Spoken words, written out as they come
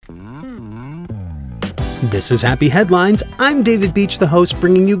This is Happy Headlines. I'm David Beach, the host,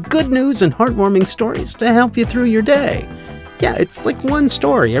 bringing you good news and heartwarming stories to help you through your day. Yeah, it's like one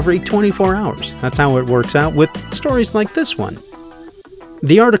story every 24 hours. That's how it works out with stories like this one.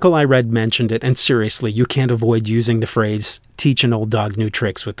 The article I read mentioned it, and seriously, you can't avoid using the phrase, teach an old dog new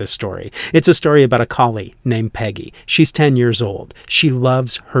tricks with this story. It's a story about a collie named Peggy. She's 10 years old. She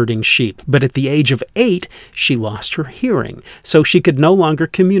loves herding sheep, but at the age of 8, she lost her hearing, so she could no longer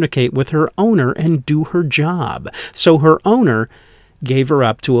communicate with her owner and do her job. So her owner gave her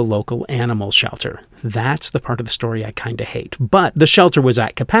up to a local animal shelter. That's the part of the story I kind of hate. But the shelter was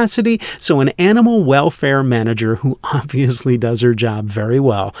at capacity, so an animal welfare manager, who obviously does her job very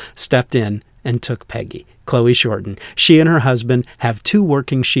well, stepped in and took Peggy. Chloe Shorten. She and her husband have 2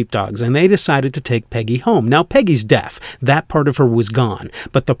 working sheepdogs, and they decided to take Peggy home. Now, Peggy's deaf. That part of her was gone.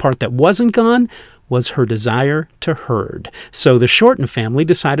 But the part that wasn't gone was her desire to herd. So the Shorten family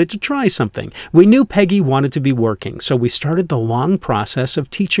decided to try something. We knew Peggy wanted to be working, so we started the long process of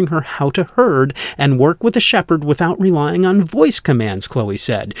teaching her how to herd and work with a shepherd without relying on voice commands, Chloe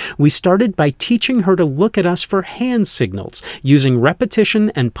said. We started by teaching her to look at us for hand signals. Using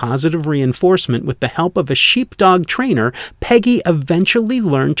repetition and positive reinforcement with the help of a sheepdog trainer, Peggy eventually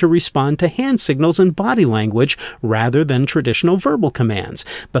learned to respond to hand signals and body language rather than traditional verbal commands.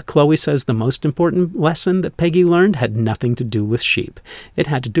 But Chloe says the most important lesson that Peggy learned had nothing to do with sheep. It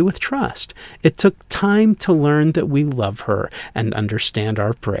had to do with trust. It took time to learn that we love her and understand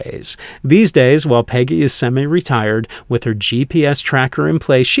our praise. These days, while Peggy is semi-retired, with her GPS tracker in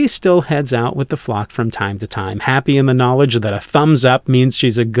place, she still heads out with the flock from time to time, happy in the knowledge that a thumbs up means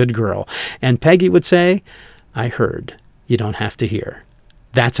she's a good girl. And Peggy would say, "I heard. You don't have to hear."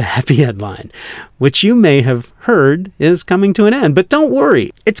 That's a happy headline, which you may have heard is coming to an end. But don't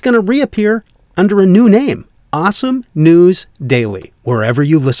worry, it's going to reappear under a new name, Awesome News Daily, wherever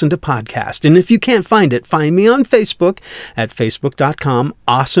you listen to podcasts. And if you can't find it, find me on Facebook at facebook.com,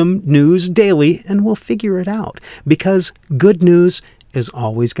 Awesome News Daily, and we'll figure it out, because good news is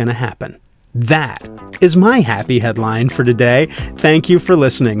always going to happen. That is my happy headline for today. Thank you for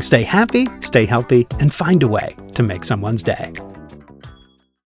listening. Stay happy, stay healthy, and find a way to make someone's day.